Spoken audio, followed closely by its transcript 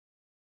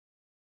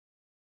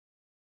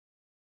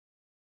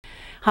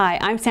Hi,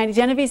 I'm Sandy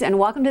Genovese and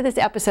welcome to this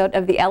episode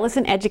of the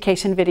Ellison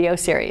Education video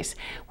series.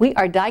 We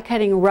are die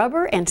cutting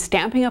rubber and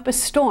stamping up a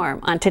storm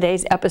on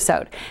today's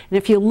episode. And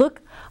if you look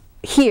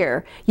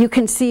here, you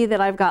can see that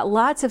I've got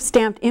lots of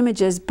stamped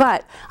images,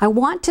 but I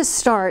want to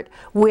start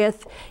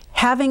with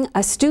having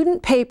a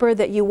student paper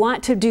that you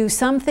want to do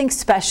something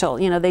special.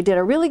 You know, they did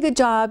a really good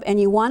job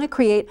and you want to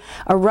create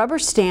a rubber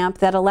stamp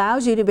that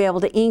allows you to be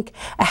able to ink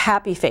a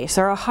happy face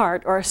or a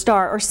heart or a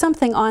star or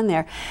something on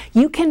there.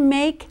 You can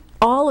make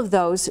all of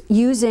those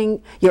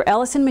using your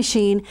Ellison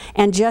machine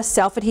and just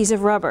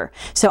self-adhesive rubber.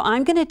 So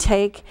I'm going to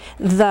take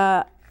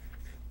the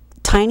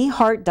tiny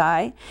heart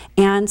die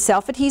and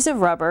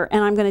self-adhesive rubber,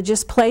 and I'm going to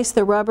just place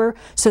the rubber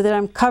so that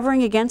I'm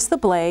covering against the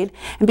blade.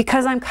 And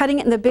because I'm cutting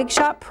it in the Big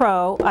Shot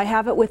Pro, I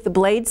have it with the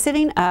blade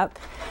sitting up.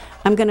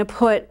 I'm going to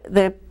put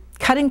the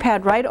cutting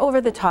pad right over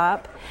the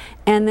top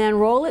and then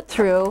roll it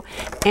through.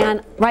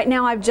 And right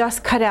now I've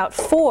just cut out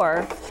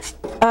 4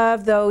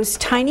 of those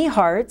tiny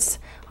hearts.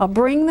 I'll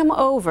bring them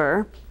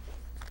over,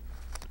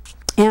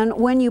 and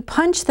when you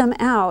punch them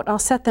out, I'll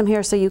set them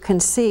here so you can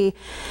see,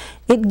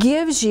 it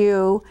gives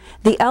you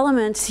the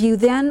elements you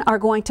then are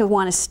going to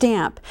want to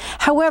stamp.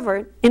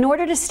 However, in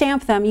order to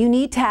stamp them, you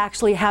need to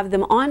actually have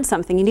them on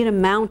something. You need a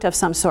mount of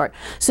some sort.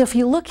 So if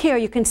you look here,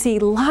 you can see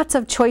lots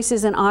of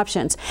choices and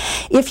options.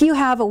 If you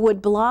have a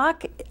wood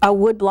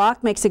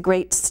block makes a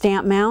great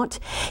stamp mount.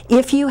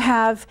 If you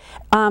have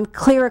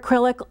clear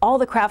acrylic, all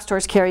the craft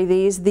stores carry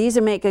these. These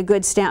make a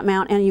good stamp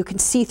mount and you can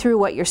see through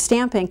what you're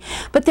stamping.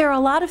 But there are a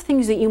lot of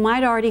things that you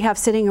might already have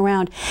sitting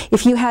around.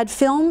 If you had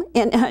film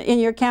in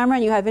your camera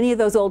and you have any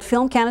of those old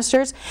film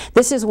canisters,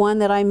 this is one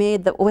that I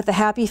made with a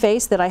happy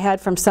face that I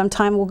had from some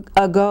time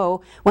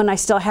ago when I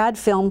still had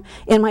film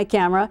in my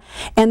camera.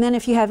 And then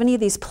if you have any of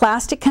these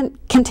plastic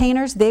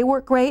containers, they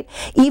work great.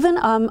 Even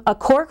a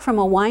cork from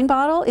a wine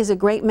bottle is a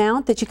great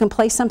mount that you can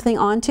place something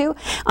onto.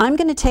 I'm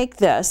going to take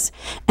this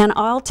and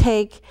I'll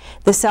take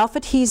the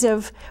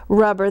self-adhesive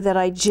rubber that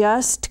I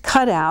just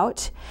cut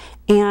out,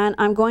 and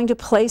I'm going to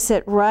place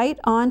it right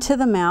onto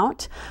the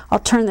mount. I'll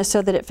turn this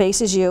so that it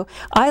faces you.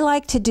 I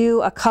like to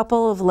do a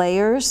couple of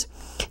layers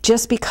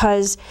just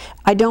because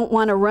I don't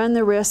want to run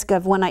the risk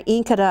of when I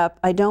ink it up,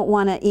 I don't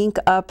want to ink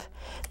up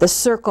the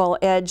circle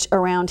edge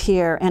around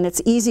here, and it's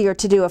easier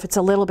to do if it's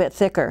a little bit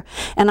thicker.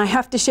 And I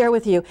have to share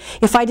with you,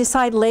 if I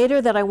decide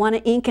later that I want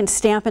to ink and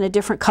stamp in a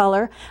different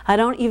color, I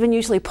don't even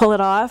usually pull it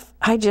off.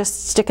 I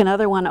just stick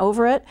another one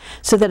over it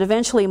so that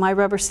eventually my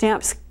rubber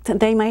stamps,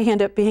 they might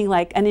end up being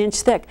like an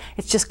inch thick.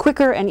 It's just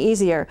quicker and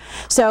easier.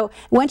 So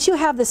once you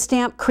have the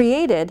stamp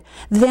created,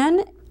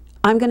 then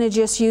I'm going to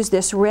just use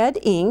this red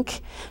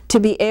ink to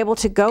be able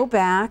to go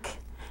back,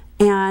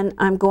 and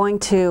I'm going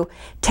to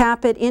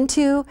tap it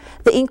into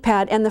the ink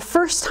pad. And the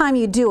first time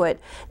you do it,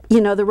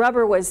 you know, the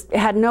rubber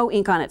had no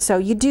ink on it, so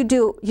you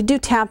do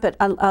tap it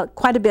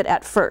quite a bit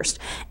at first,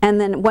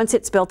 and then once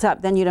it's built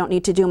up, then you don't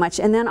need to do much.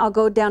 And then I'll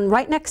go down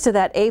right next to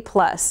that A+,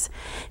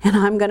 and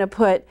I'm going to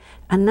put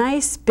a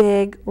nice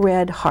big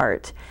red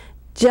heart,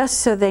 just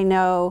so they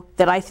know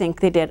that I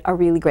think they did a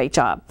really great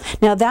job.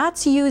 Now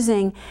that's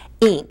using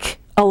ink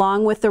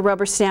along with the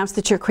rubber stamps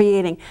that you're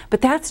creating.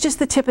 But that's just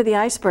the tip of the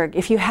iceberg.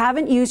 If you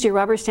haven't used your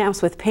rubber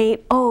stamps with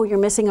paint, oh, you're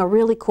missing a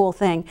really cool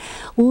thing.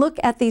 Look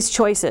at these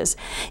choices.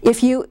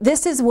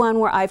 This is one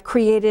where I've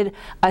created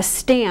a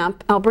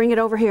stamp. I'll bring it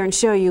over here and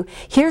show you.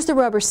 Here's the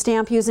rubber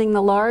stamp using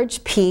the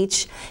large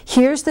peach.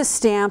 Here's the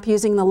stamp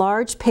using the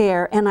large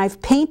pear, and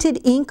I've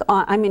painted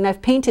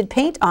I've painted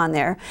paint on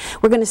there.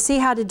 We're going to see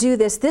how to do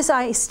this.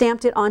 I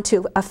stamped it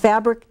onto a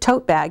fabric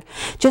tote bag.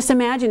 Just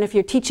imagine if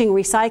you're teaching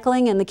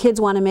recycling and the kids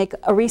want to make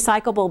a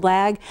recyclable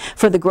bag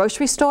for the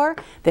grocery store,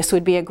 this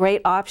would be a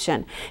great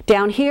option.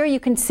 Down here you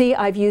can see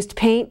I've used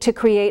paint to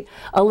create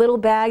a little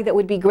bag that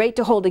would be great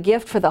to hold a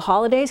gift for the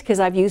holidays, because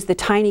I've used the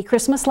tiny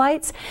Christmas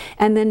lights.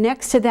 And then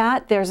next to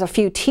that there's a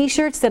few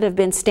t-shirts that have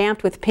been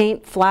stamped with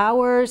paint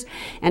flowers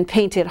and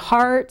painted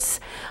hearts,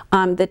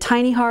 the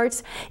tiny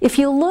hearts. If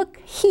you look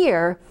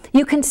here,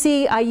 you can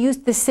see I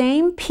used the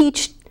same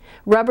peach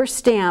rubber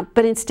stamp,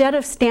 but instead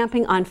of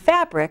stamping on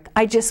fabric,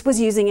 I just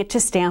was using it to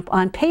stamp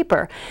on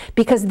paper,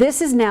 because this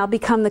has now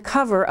become the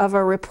cover of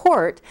a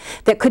report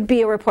that could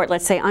be a report,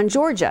 let's say, on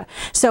Georgia.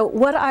 So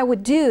what I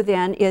would do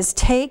then is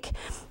take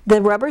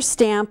the rubber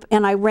stamp,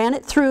 and I ran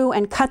it through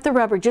and cut the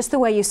rubber just the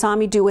way you saw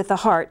me do with the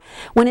heart.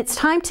 When it's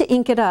time to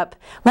ink it up,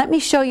 let me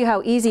show you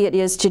how easy it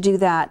is to do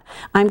that.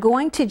 I'm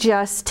going to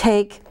just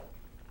take,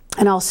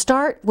 and I'll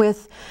start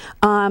with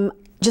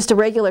just a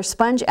regular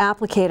sponge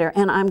applicator,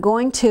 and I'm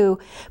going to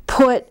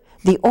put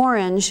the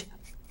orange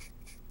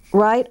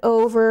right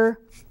over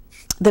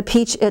the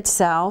peach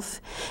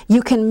itself.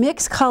 You can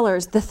mix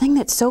colors. The thing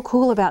that's so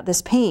cool about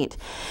this paint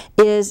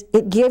is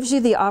it gives you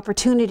the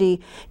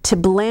opportunity to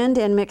blend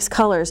and mix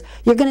colors.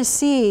 You're going to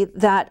see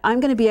that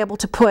I'm going to be able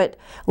to put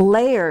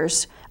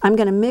layers. I'm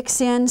going to mix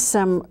in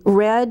some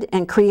red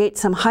and create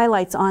some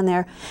highlights on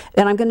there,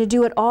 and I'm going to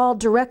do it all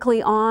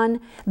directly on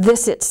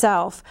this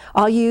itself.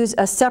 I'll use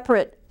a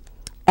separate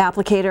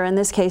applicator. In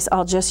this case,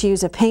 I'll just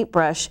use a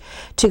paintbrush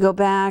to go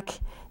back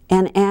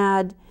and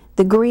add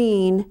the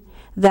green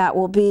that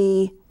will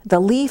be the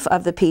leaf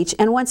of the peach.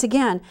 And once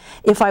again,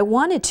 if I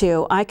wanted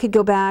to, I could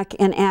go back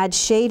and add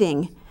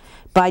shading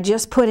by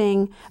just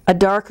putting a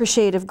darker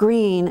shade of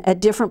green at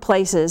different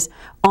places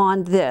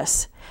on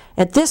this.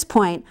 At this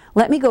point,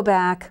 let me go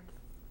back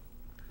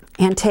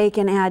and take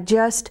and add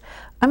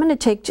I'm going to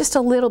take just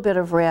a little bit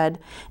of red,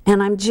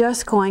 and I'm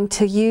just going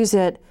to use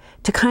it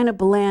to kind of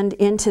blend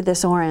into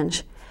this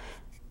orange.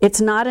 It's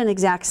not an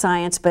exact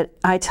science, but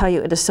I tell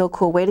you, it is so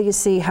cool. Wait till you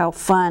see how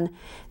fun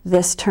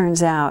this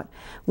turns out.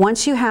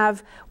 Once you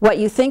have what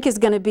you think is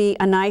going to be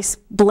a nice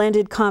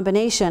blended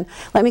combination,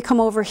 let me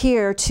come over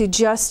here to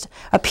just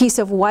a piece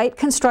of white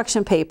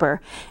construction paper,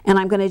 and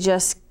I'm going to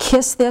just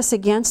kiss this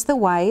against the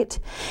white,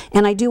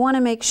 and I do want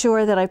to make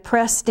sure that I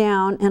press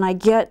down and I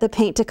get the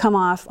paint to come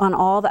off on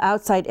all the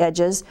outside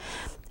edges,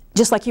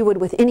 just like you would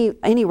with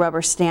any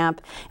rubber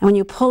stamp. And when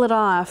you pull it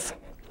off,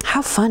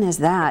 how fun is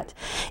that?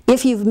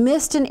 If you've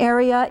missed an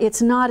area,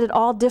 it's not at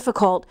all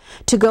difficult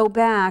to go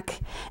back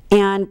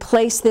and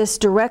place this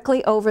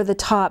directly over the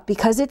top.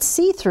 Because it's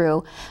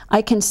see-through,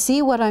 I can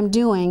see what I'm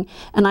doing,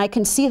 and I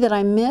can see that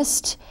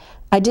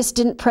I just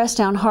didn't press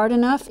down hard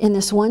enough in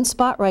this one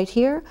spot right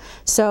here.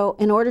 So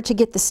in order to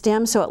get the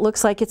stem so it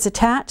looks like it's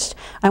attached,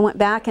 I went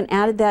back and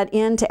added that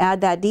in to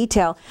add that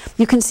detail.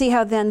 You can see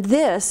how then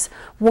this,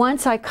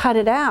 once I cut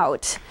it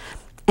out,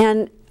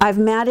 and I've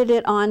matted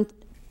it on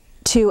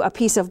to a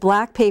piece of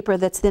black paper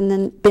that's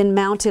then been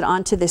mounted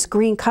onto this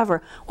green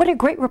cover. What a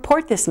great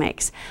report this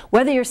makes.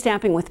 Whether you're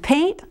stamping with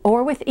paint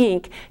or with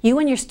ink, you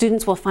and your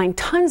students will find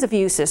tons of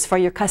uses for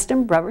your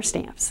custom rubber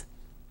stamps.